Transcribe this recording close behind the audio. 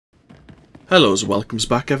Hello and welcomes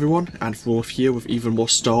back everyone, AnthWolf here with even more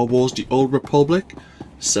Star Wars The Old Republic,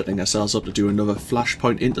 setting ourselves up to do another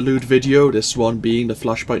Flashpoint interlude video, this one being the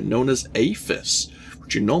Flashpoint known as Athiss,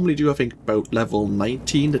 which you normally do I think about level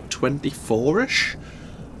 19 to 24ish.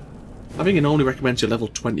 I think it normally recommends you level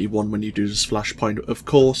 21 when you do this Flashpoint. Of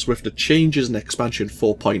course, with the changes in expansion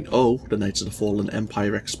 4.0, the Knights of the Fallen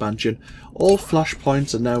Empire expansion, all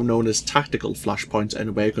Flashpoints are now known as tactical Flashpoints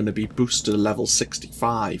and we're going to be boosted to level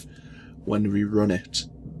 65. When we run it.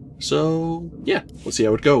 So, yeah, we'll see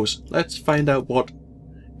how it goes. Let's find out what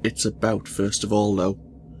it's about first of all, though.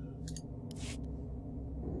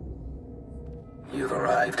 You've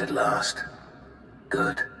arrived at last.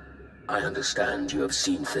 Good. I understand you have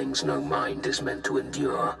seen things no mind is meant to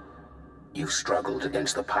endure. You've struggled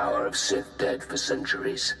against the power of Sith dead for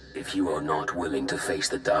centuries. If you are not willing to face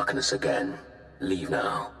the darkness again, leave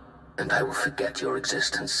now, and I will forget your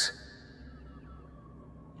existence.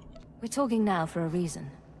 We're talking now for a reason.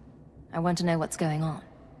 I want to know what's going on.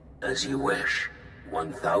 As you wish.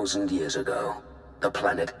 1,000 years ago, the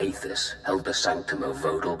planet Athiss held the sanctum of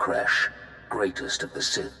Vodal Kresh, greatest of the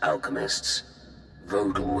Sith alchemists.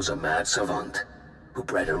 Vodal was a mad savant who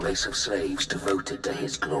bred a race of slaves devoted to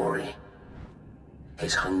his glory.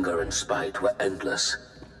 His hunger and spite were endless,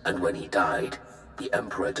 and when he died, the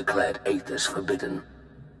Emperor declared Athiss forbidden.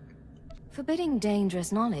 Forbidding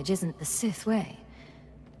dangerous knowledge isn't the Sith way.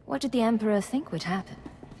 What did the Emperor think would happen?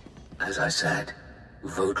 As I said,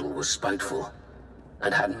 Vodal was spiteful,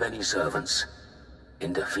 and had many servants.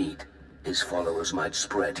 In defeat, his followers might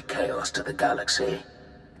spread chaos to the galaxy.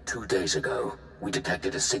 2 days ago, we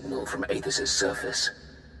detected a signal from Athiss's surface.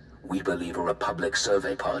 We believe a Republic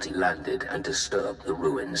survey party landed and disturbed the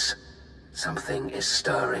ruins. Something is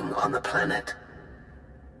stirring on the planet.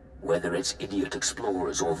 Whether it's idiot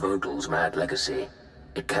explorers or Vodal's mad legacy,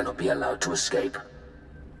 it cannot be allowed to escape.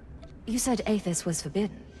 You said Athiss was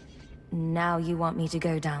forbidden. Now you want me to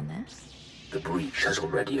go down there? The breach has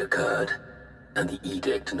already occurred, and the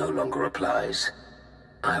edict no longer applies.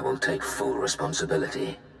 I will take full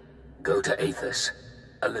responsibility. Go to Athiss,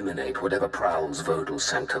 eliminate whatever prowls Vodal's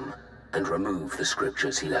sanctum, and remove the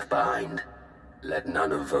scriptures he left behind. Let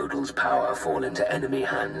none of Vodal's power fall into enemy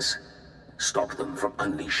hands. Stop them from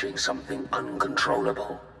unleashing something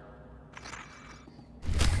uncontrollable.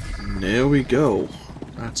 There we go.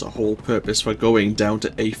 That's a whole purpose for going down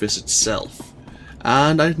to Athiss itself.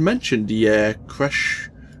 And I'd mentioned the Kresh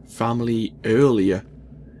family earlier,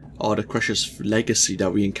 or the Kresh's legacy,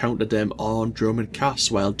 that we encountered them on Drummond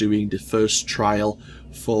Cass while doing the first trial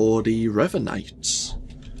for the Revenites.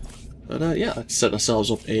 But yeah, let's set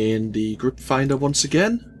ourselves up in the group finder once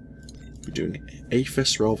again. We're doing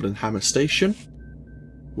Athiss rather than Hammer Station.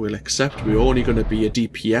 We'll accept we're only going to be a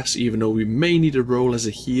DPS, even though we may need a role as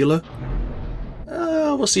a healer.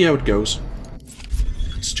 We'll see how it goes.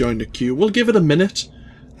 Let's join the queue. We'll give it a minute.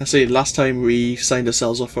 I say last time we signed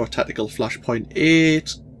ourselves up for a tactical Flashpoint,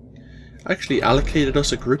 it actually allocated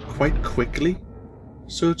us a group quite quickly.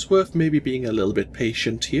 So it's worth maybe being a little bit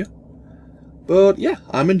patient here. But yeah,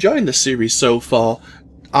 I'm enjoying this series so far.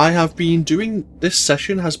 I have been doing... This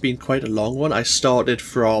session has been quite a long one. I started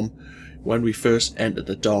from when we first entered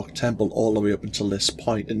the Dark Temple all the way up until this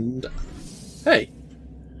point, and... Hey!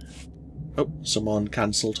 Oh, someone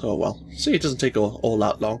cancelled. Oh well. See, it doesn't take all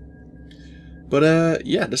that long. But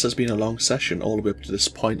yeah, this has been a long session all the way up to this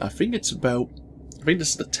point. I think it's about... I think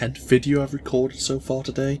this is the 10th video I've recorded so far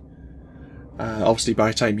today. Obviously by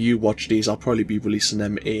the time you watch these, I'll probably be releasing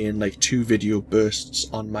them in like 2 video bursts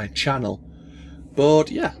on my channel.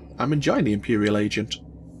 But yeah, I'm enjoying the Imperial Agent.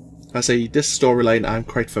 I say, this storyline I'm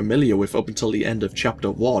quite familiar with up until the end of Chapter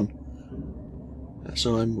 1.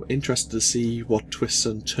 So I'm interested to see what twists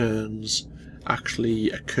and turns actually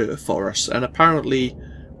occur for us. And apparently,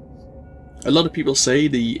 a lot of people say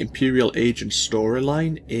the Imperial Agent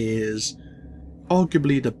storyline is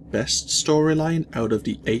arguably the best storyline out of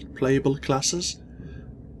the 8 playable classes.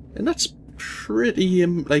 And that's pretty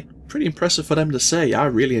impressive for them to say. I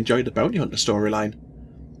really enjoyed the Bounty Hunter storyline.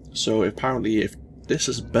 So apparently if this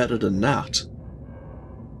is better than that,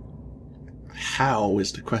 how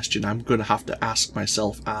is the question I'm going to have to ask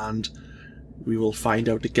myself, and we will find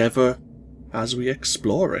out together as we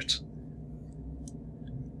explore it.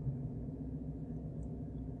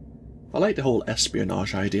 I like the whole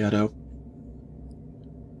espionage idea though.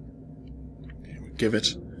 Okay, we'll give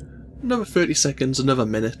it another 30 seconds, another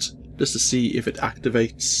minute, just to see if it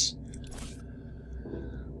activates.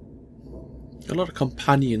 A lot of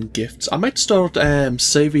companion gifts. I might start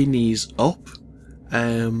saving these up.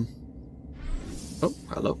 Oh,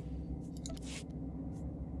 hello.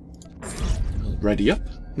 Ready up.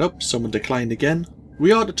 Nope, someone declined again.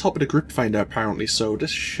 We are at the top of the group finder apparently, so this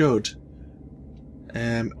should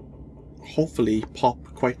hopefully pop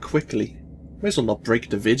quite quickly. Might as well not break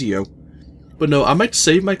the video. But no, I might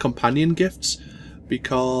save my companion gifts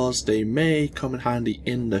because they may come in handy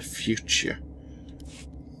in the future.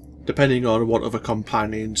 Depending on what other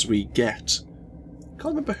companions we get.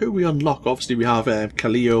 Can't remember who we unlock. Obviously we have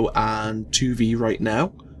Kaleo and 2V right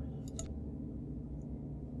now.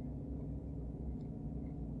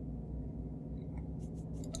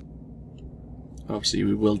 Obviously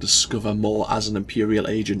we will discover more as an Imperial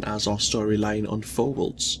agent as our storyline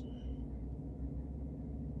unfolds.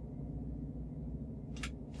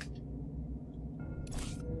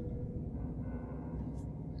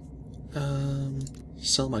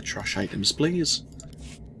 Sell my trash items, please.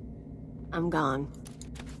 I'm gone.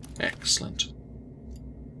 Excellent.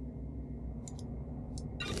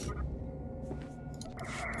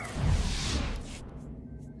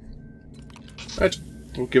 Right,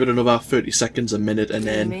 we'll give it another 30 seconds, a minute, and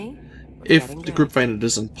then if the group finder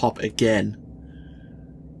doesn't pop again,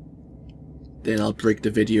 then I'll break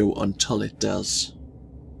the video until it does.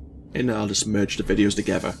 And then I'll just merge the videos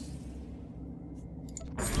together.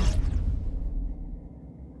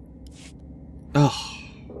 Oh.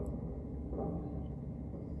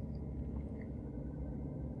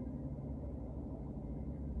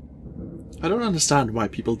 I don't understand why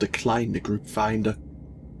people decline the group finder.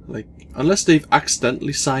 Like, unless they've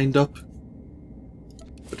accidentally signed up.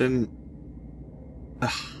 But then...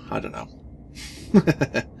 I don't know.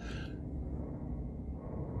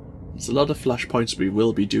 There's a lot of flashpoints we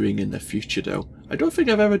will be doing in the future though. I don't think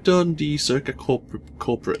I've ever done the Circa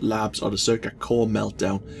Corporate Labs or the Circa Core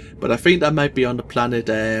Meltdown. But I think that might be on the planet,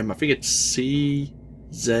 I think it's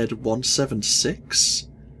CZ176.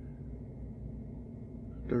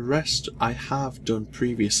 The rest I have done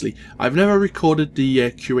previously. I've never recorded the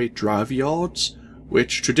Q8 drive yards,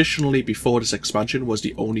 which traditionally before this expansion was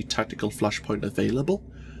the only tactical flashpoint available.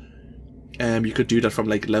 You could do that from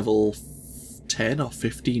like level 10 or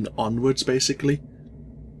 15 onwards basically.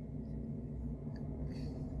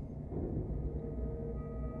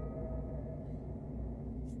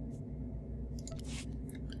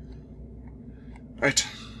 Right,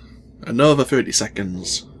 another 30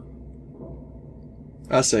 seconds.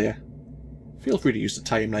 I say, feel free to use the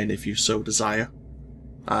timeline if you so desire.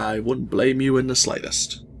 I wouldn't blame you in the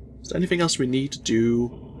slightest. Is there anything else we need to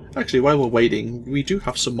do? Actually, while we're waiting, we do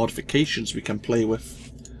have some modifications we can play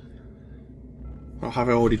with. Or have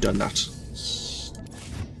I already done that?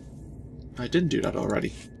 I didn't do that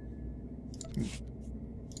already.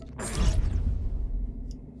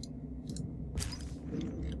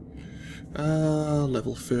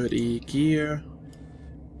 Level 30 gear.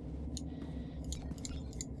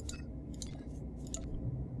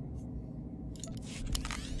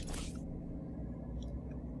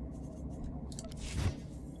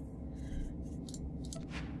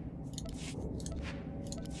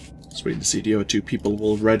 Just waiting to see the other two people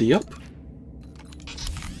will ready up.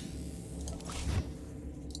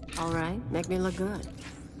 Alright, make me look good.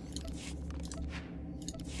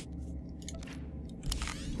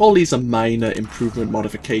 All these are minor improvement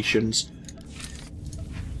modifications.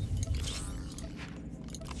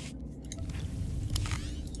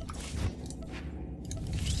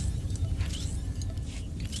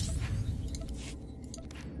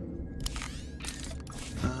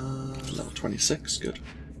 Level 26, good.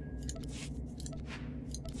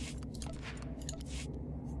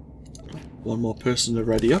 One more person to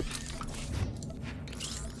ready up.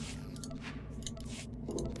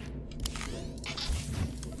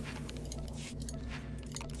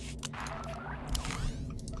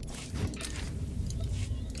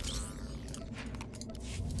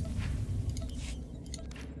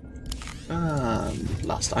 And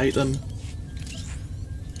last item.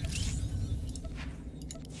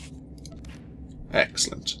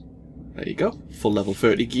 Excellent. There you go. Full level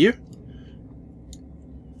 30 gear.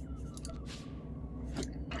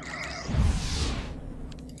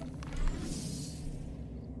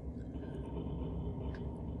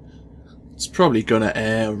 It's probably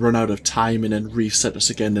gonna run out of time and then reset us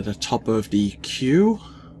again at the top of the queue.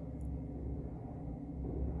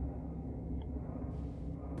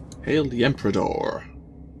 Hail the Emperador.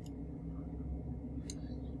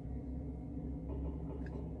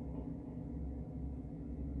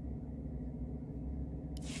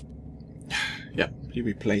 Yep, he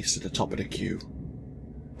replaced at the top of the queue.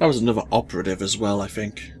 That was another operative as well, I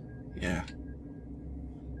think. Yeah.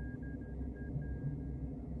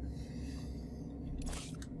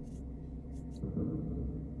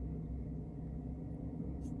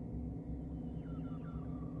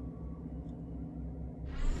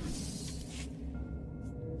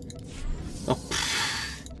 Oh.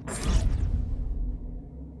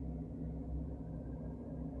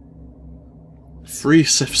 Three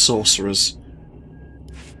Sith sorcerers.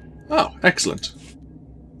 Oh, excellent.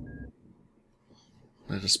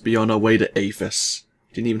 Let us be on our way to Athiss.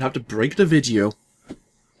 Didn't even have to break the video.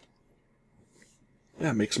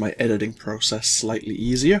 That makes my editing process slightly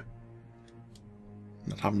easier.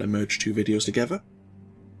 Not having to merge two videos together.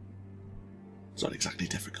 It's not exactly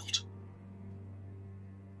difficult.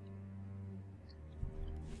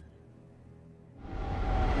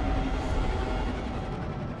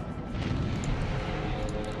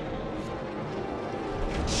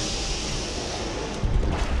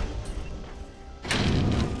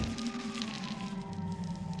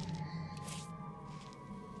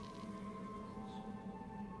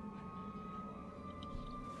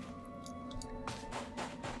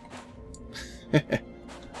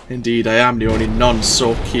 Indeed, I am the only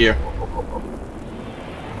non-soak here.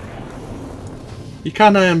 You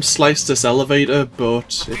can slice this elevator,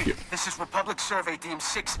 but if you... This is Republic Survey Team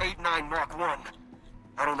 689 Mark 1.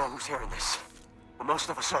 I don't know who's hearing this, but most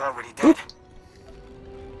of us are already dead.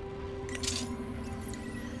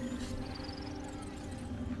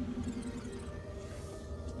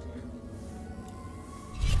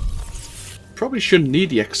 Probably shouldn't need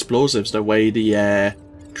the explosives the way the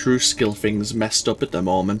crew skill thing's messed up at the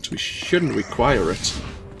moment. We shouldn't require it.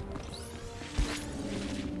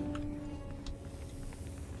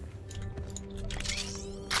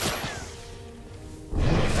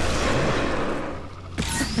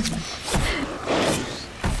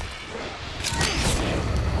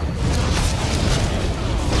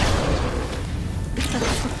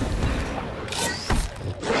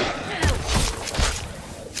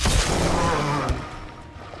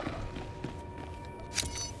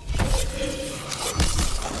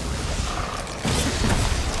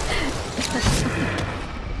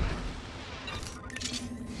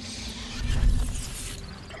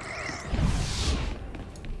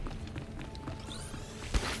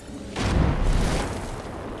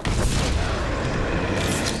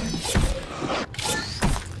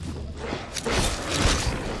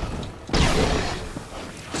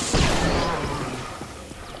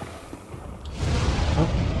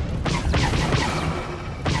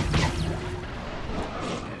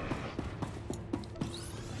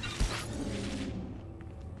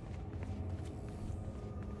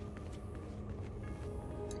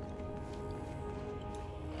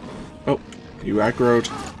 Oh, you aggroed.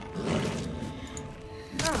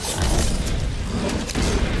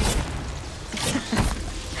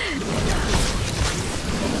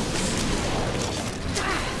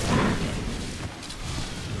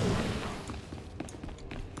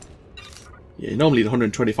 Yeah, normally the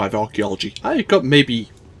 125 archaeology. I got maybe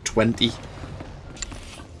 20.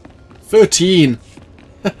 13!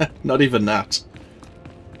 Not even that.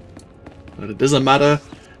 But it doesn't matter.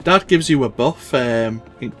 That gives you a buff.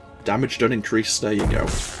 Damage done increased. There you go.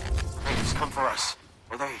 They just come for us.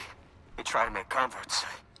 Or they try to make converts.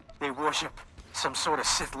 They worship some sort of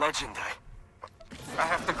Sith legend. I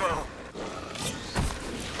have to go.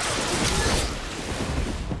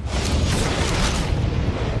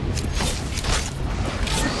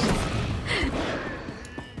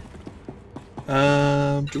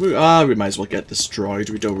 We might as well get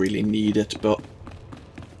destroyed. We don't really need it, but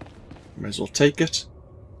we might as well take it.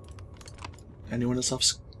 Anyone else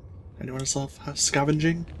have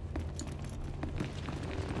scavenging?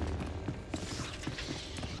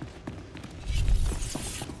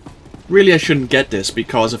 Really, I shouldn't get this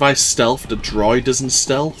because if I stealth, the droid doesn't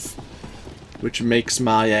stealth, which makes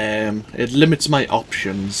my it limits my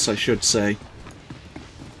options, I should say.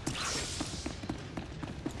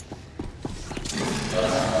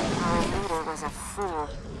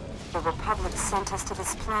 The Republic sent us to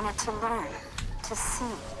this planet to learn, to see.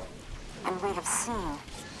 And we have seen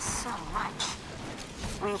so much.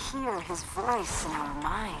 We hear his voice in our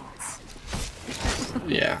minds.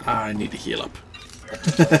 Yeah, I need to heal up.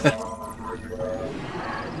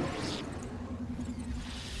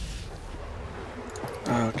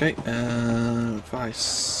 Okay, if I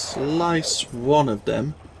slice one of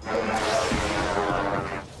them...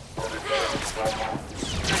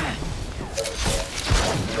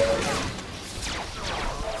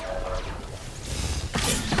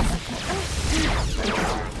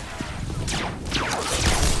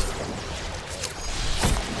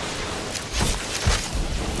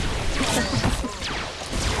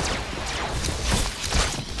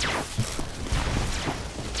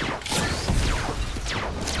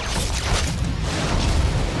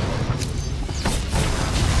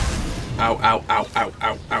 Ow, ow, ow, ow,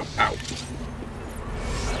 ow, ow, ow.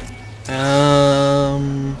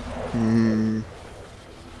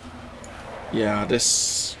 Yeah,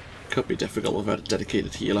 this could be difficult without a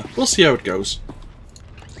dedicated healer. We'll see how it goes.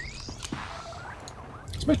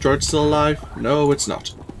 Is my droid still alive? No, it's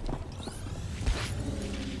not.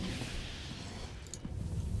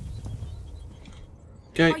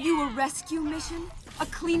 Okay. Are you a rescue mission? A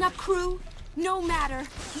cleanup crew? No matter.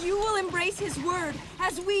 You will embrace his word,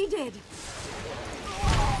 as we did.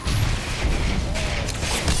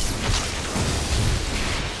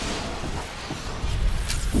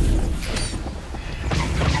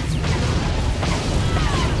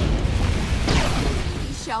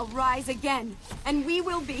 He shall rise again, and we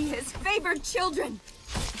will be his favored children.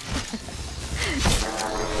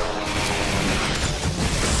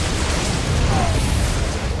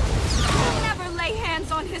 Never lay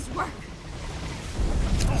hands on his work.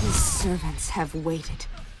 His servants have waited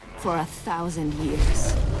for 1,000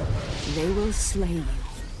 years. They will slay you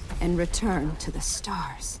and return to the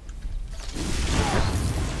stars.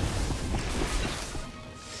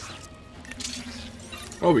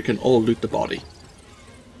 Oh, we can all loot the body.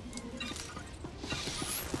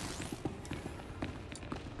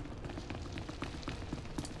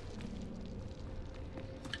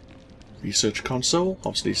 Research console.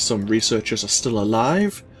 Obviously some researchers are still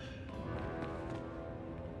alive.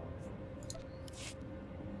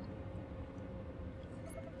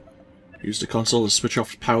 Use the console to switch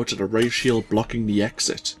off power to the ray shield blocking the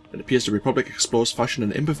exit. It appears the Republic Explorers fashion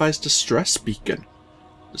an improvised distress beacon.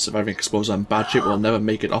 The surviving explorers on bad ship will never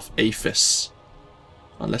make it off Athiss.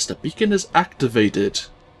 Unless the beacon is activated.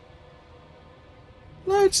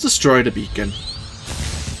 Let's destroy the beacon.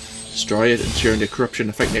 Destroy it, ensuring the corruption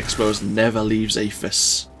affecting the explorers never leaves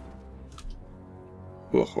Athiss.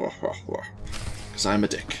 Because I'm a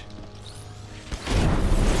dick.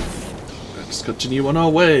 Let's continue on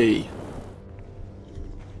our way.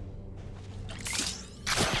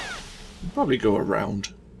 Probably go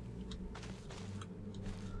around.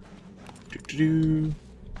 Doo-doo-doo.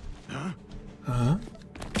 Huh? Huh?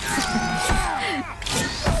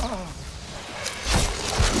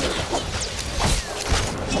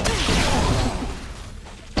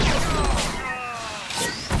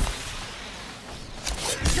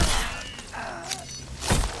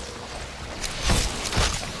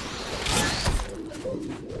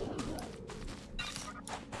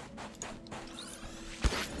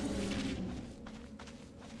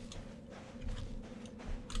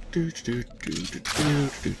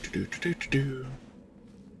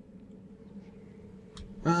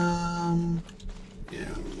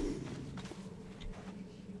 Yeah.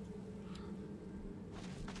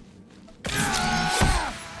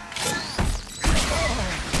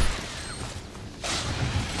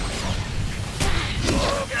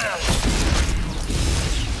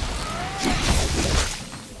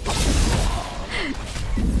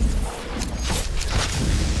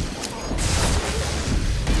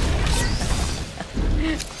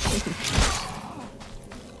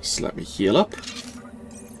 Just let me heal up.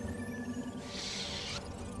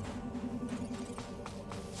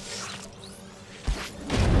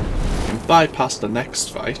 And bypass the next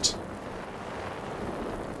fight.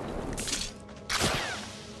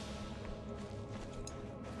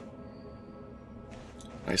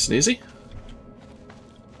 Nice and easy.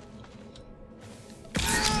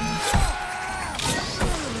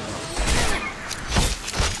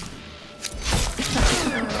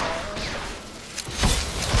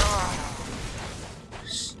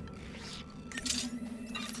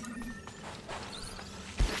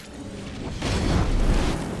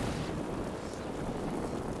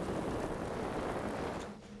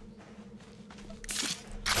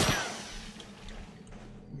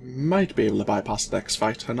 Might be able to bypass the next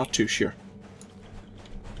fight, I'm not too sure.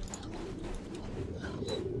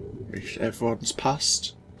 Everyone's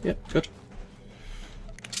passed. Yep, good.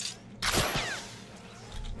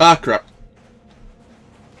 Ah, crap.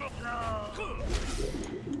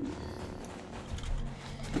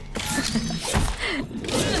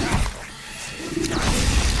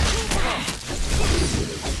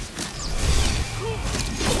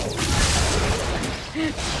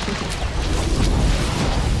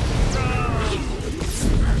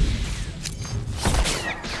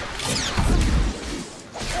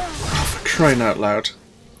 Crying out loud.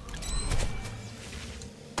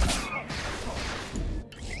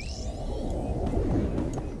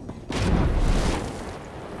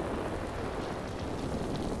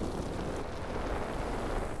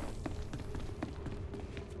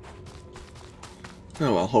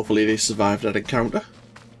 Oh well, hopefully they survived that encounter.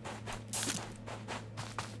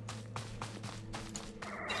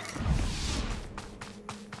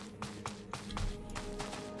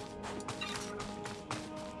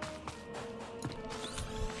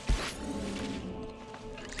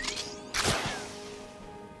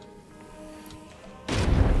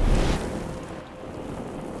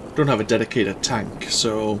 don't have a dedicated tank,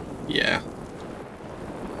 so yeah.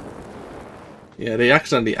 Yeah, they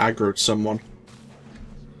accidentally aggroed someone.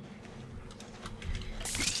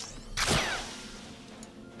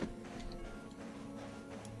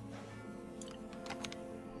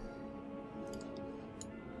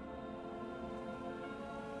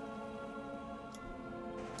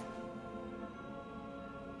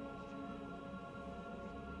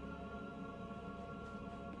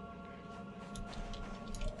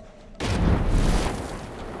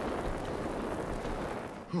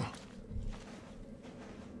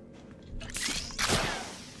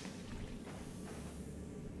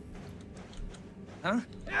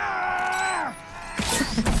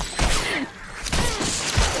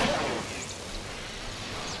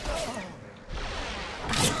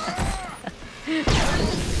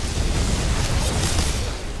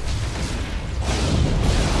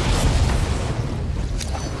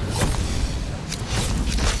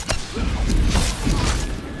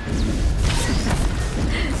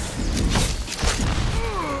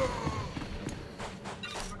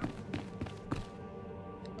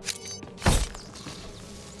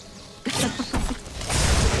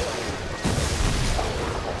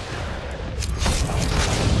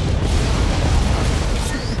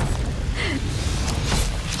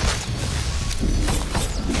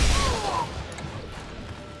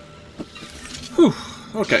 Whew,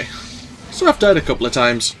 okay. So I've died a couple of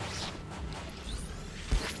times.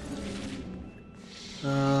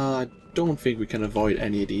 I don't think we can avoid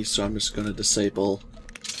any of these, so I'm just going to disable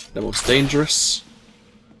the most dangerous.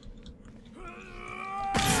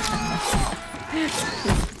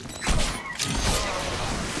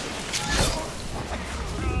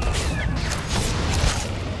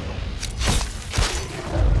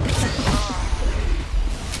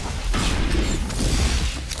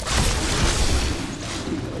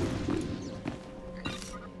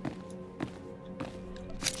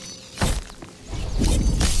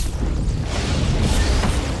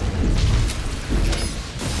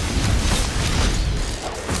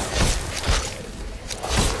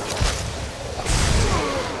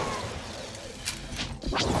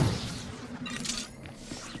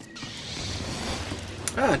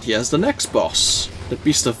 And here's the next boss, the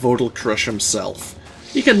Beast of Crush himself.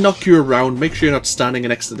 He can knock you around, make sure you're not standing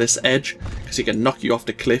next to this edge, because he can knock you off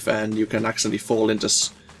the cliff and you can accidentally fall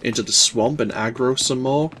into the swamp and aggro some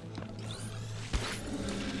more.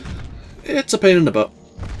 It's a pain in the butt.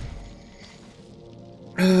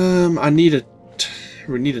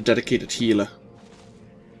 We need a dedicated healer.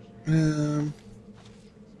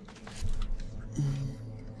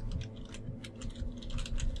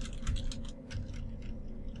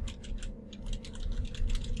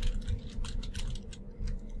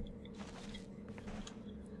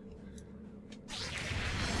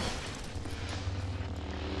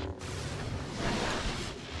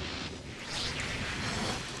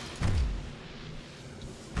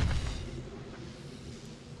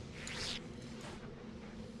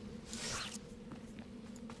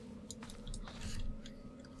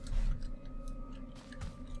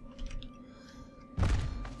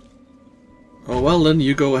 Oh well then,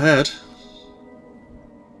 you go ahead.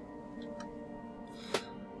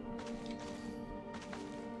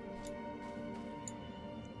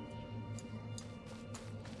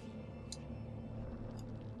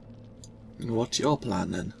 And what's your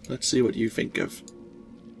plan then? Let's see what you think of.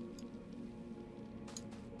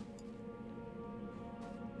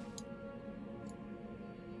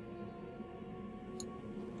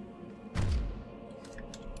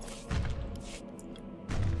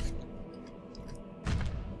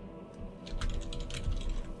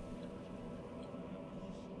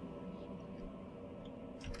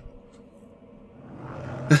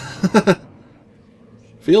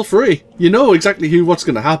 Feel free. You know exactly what's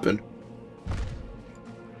going to happen.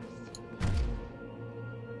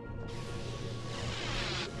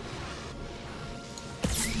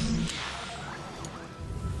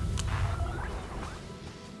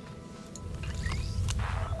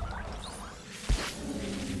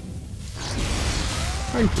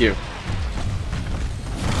 Thank you.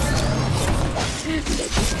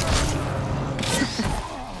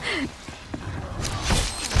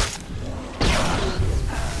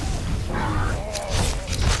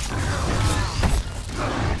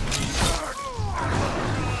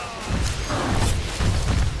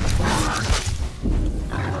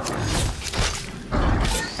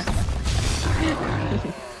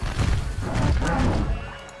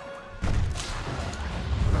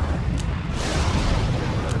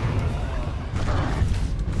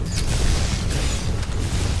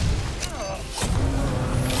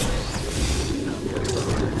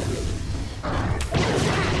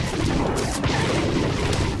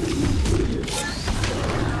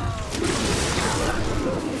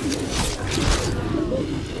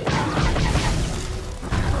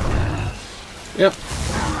 Yep.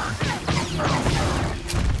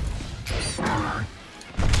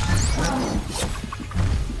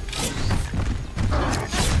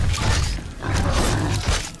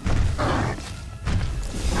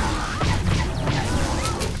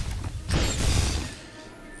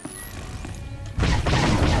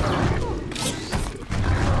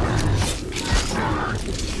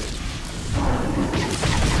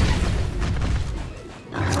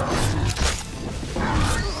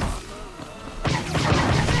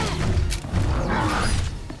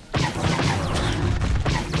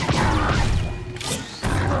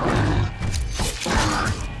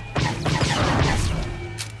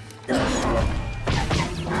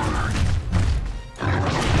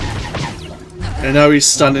 And now he's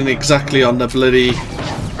standing exactly on the bloody...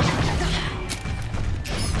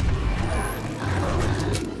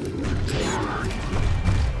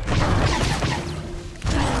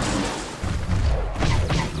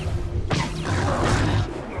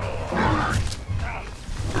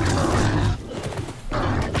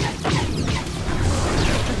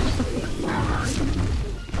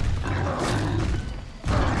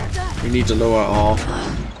 We need to lower R.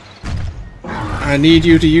 I need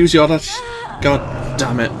you to use your... God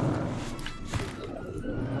damn it.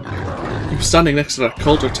 He was standing next to that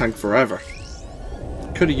coulter tank forever.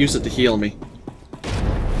 Could have used it to heal me.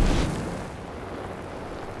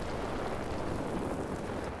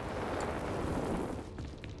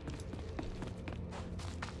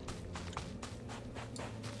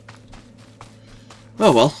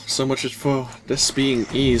 Oh well, so much for this being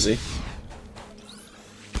easy.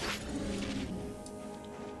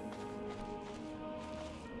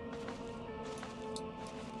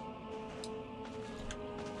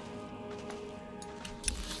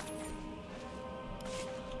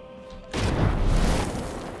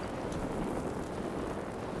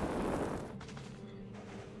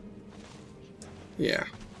 Yeah.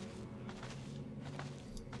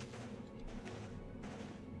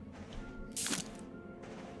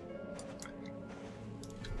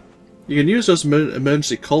 You can use those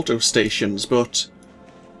emergency culto stations, but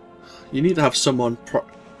you need to have someone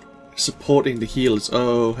supporting the healers.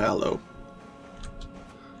 Oh, hello.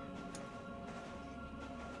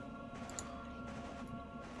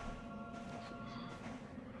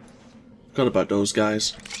 Forgot about those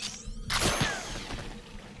guys.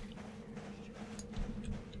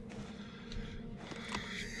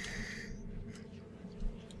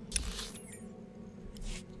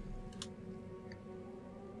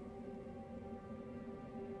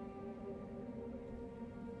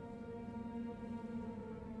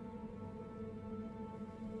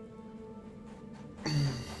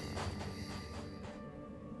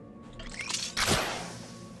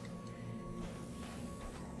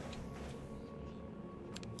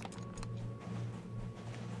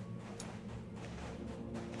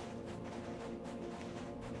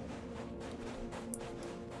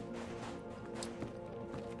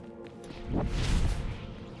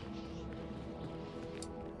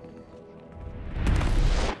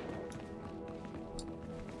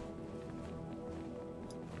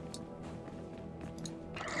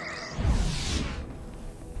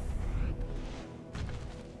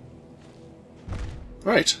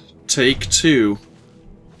 Right, take two.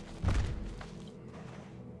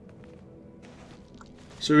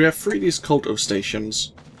 So we have 3 of these culto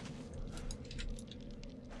stations.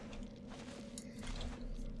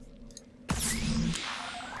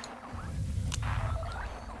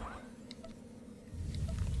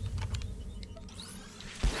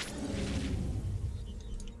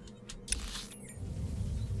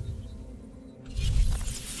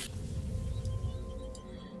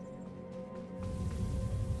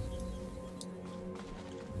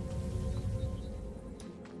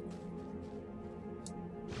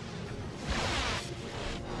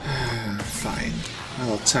 Fine.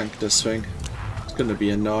 I'll tank this thing. It's gonna be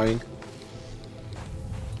annoying.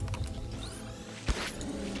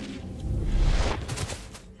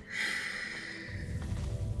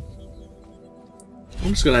 I'm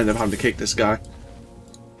just gonna end up having to kick this guy.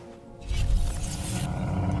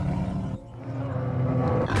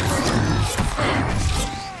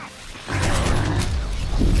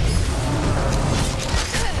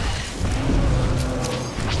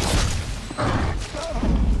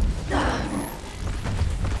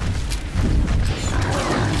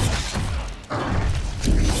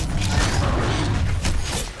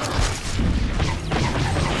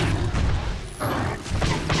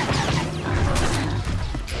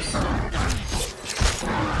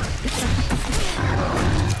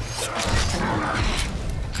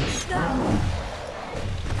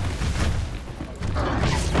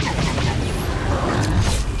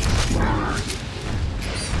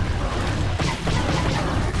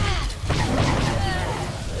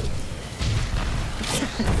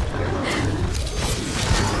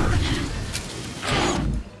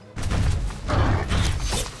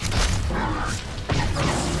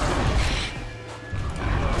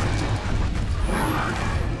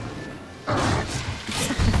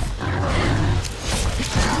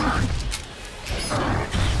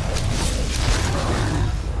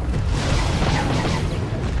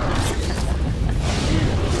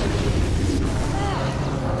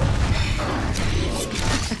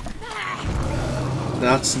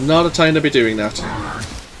 That's not a time to be doing that.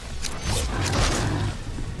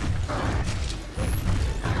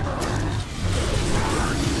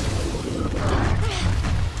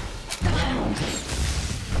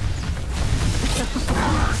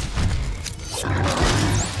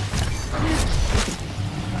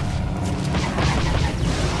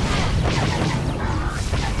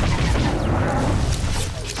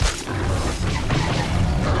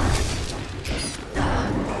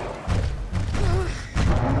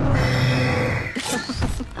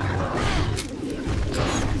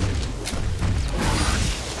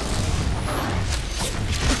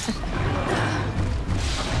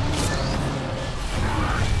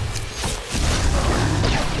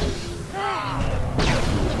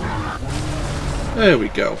 There we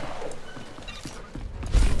go.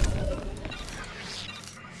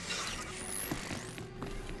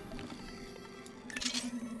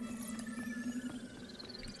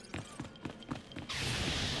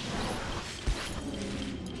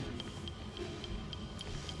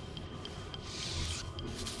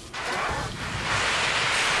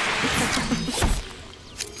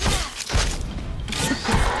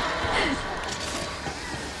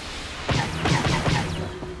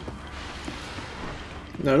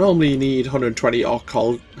 Now, normally you need 120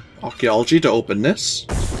 archaeology to open this.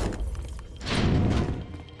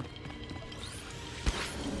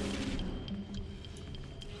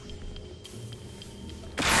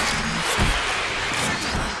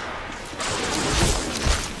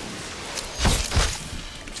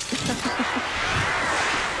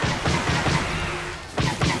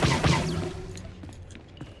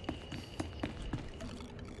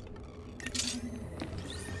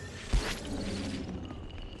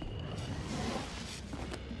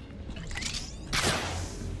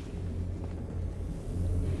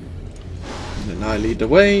 And I lead the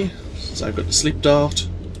way, since I've got the sleep dart.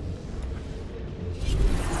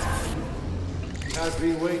 I've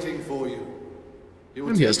been waiting for you.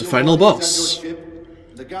 And here's the final boss.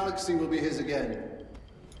 Ship, the galaxy will be his again.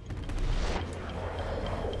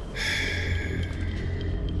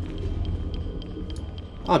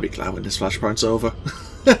 I'll be glad when this Flashpoint's over.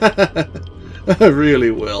 I really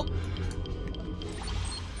will.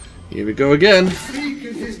 Here we go again. Speak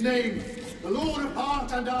in his name, the Lord of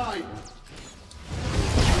Heart and I.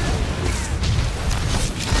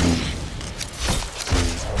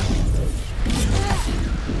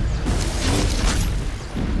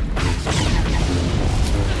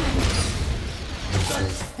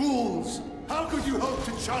 Fools! How could you hope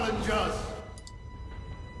to challenge us?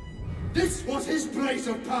 This was his place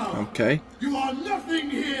of power. Okay. You are nothing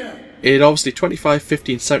here. It obviously 25,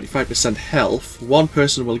 15, 75% health. One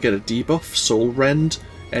person will get a debuff, Soul Rend,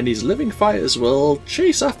 and his living fires will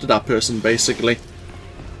chase after that person, basically.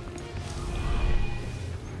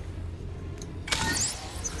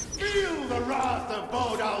 Feel the wrath of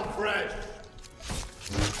Bodal Fresh.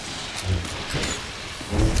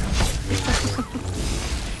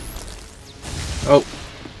 Oh.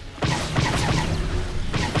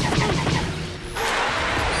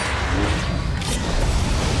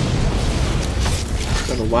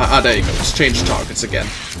 Don't know why. Ah, there you go. Let's change targets again.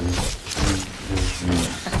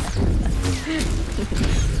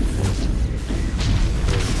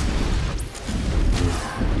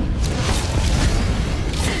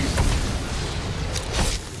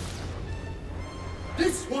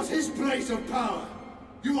 This was his place of power.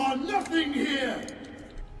 You are nothing here.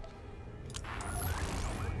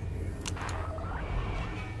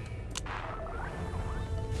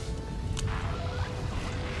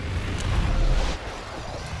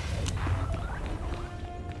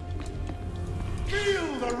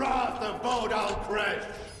 Feel the wrath of Bodal Fresh.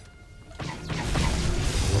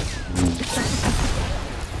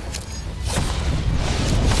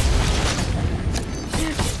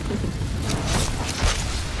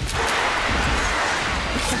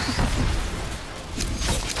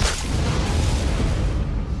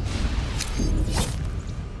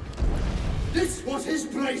 This was his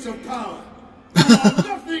place of power. You are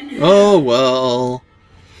nothing here. Oh well.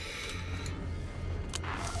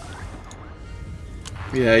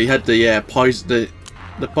 Yeah, you had the poison.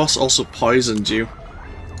 The boss also poisoned you.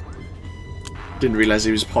 Didn't realize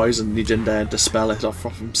he was poisoned. He didn't dispel it off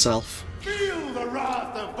of himself. Feel the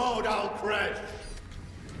wrath of Bodal Fresh.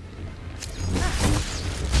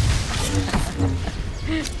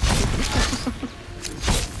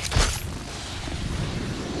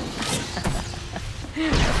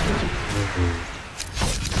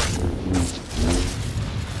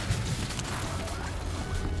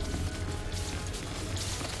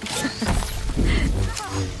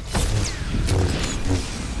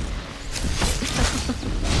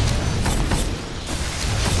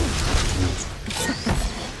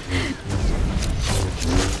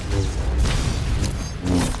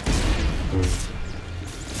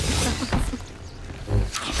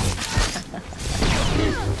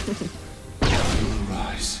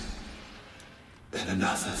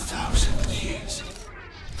 1,000 years.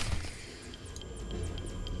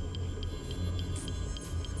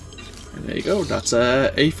 And there you go, that's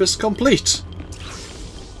Athiss complete.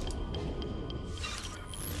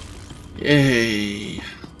 Yay.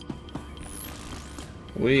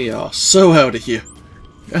 We are so out of here.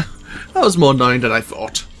 That was more annoying than I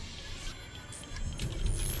thought.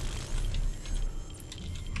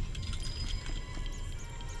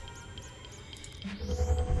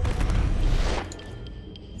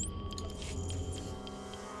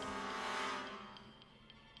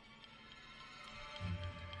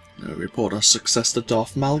 Now report our success to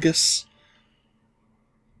Darth Malgus.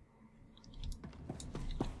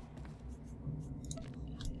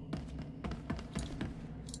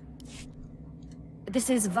 This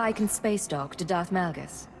is Viken Space Dock to Darth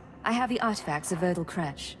Malgus. I have the artifacts of Verdal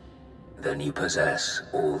Kresh. Then you possess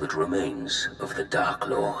all that remains of the Dark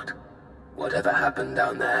Lord. Whatever happened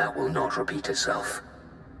down there will not repeat itself.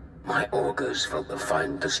 My augurs felt the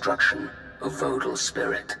final destruction of Vodal's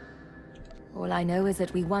spirit. All I know is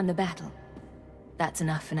that we won the battle. That's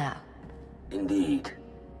enough for now. Indeed.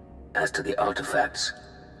 As to the artifacts,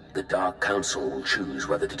 the Dark Council will choose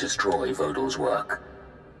whether to destroy Vodal's work.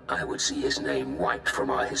 I would see his name wiped from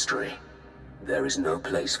our history. There is no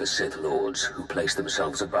place for Sith Lords who place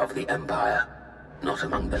themselves above the Empire, not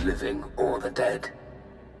among the living or the dead.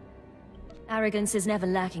 Arrogance is never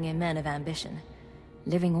lacking in men of ambition,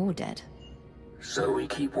 living or dead. So we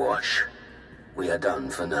keep watch. We are done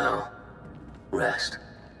for now. Rest,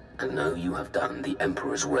 and know you have done the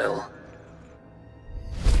Emperor's will.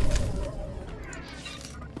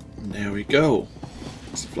 And there we go.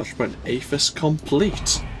 It's Flashpoint Athiss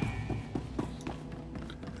complete.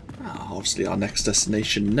 Obviously our next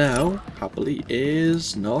destination now, happily,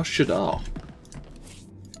 is SWTOR.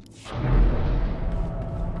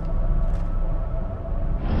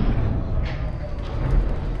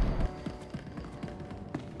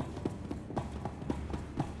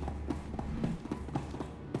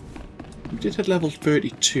 We did hit level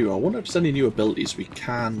 32. I wonder if there's any new abilities we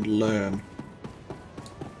can learn.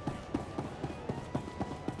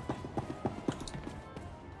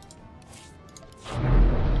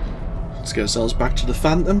 Let's get ourselves back to the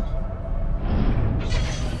Phantom.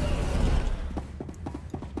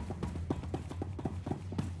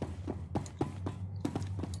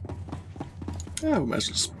 Oh, we might as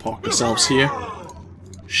well just park ourselves here.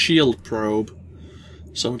 Shield probe.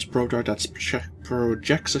 Summons a probe dart that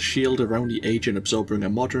projects a shield around the agent, absorbing a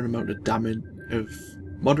moderate amount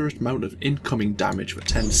of incoming damage for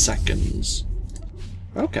 10 seconds.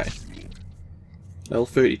 Okay. Level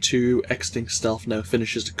 32, exiting stealth now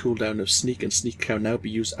finishes the cooldown of sneak, and sneak can now be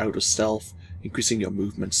used out of stealth, increasing your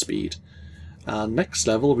movement speed. And next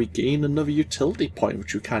level we gain another utility point,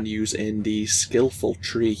 which we can use in the skillful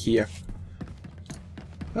tree here.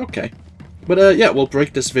 Okay. But yeah, we'll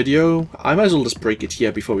break this video. I might as well just break it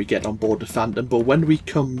here before we get on board the Phantom, but when we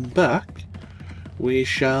come back, we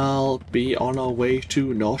shall be on our way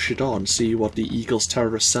to SWTOR and see what the Eagle's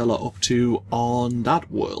terrorist cell are up to on that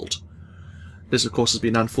world. This, of course, has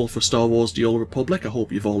been AnthWolf for Star Wars The Old Republic. I hope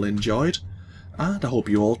you've all enjoyed, and I hope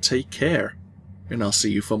you all take care. And I'll see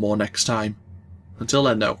you for more next time. Until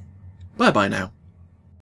then, though, bye-bye now.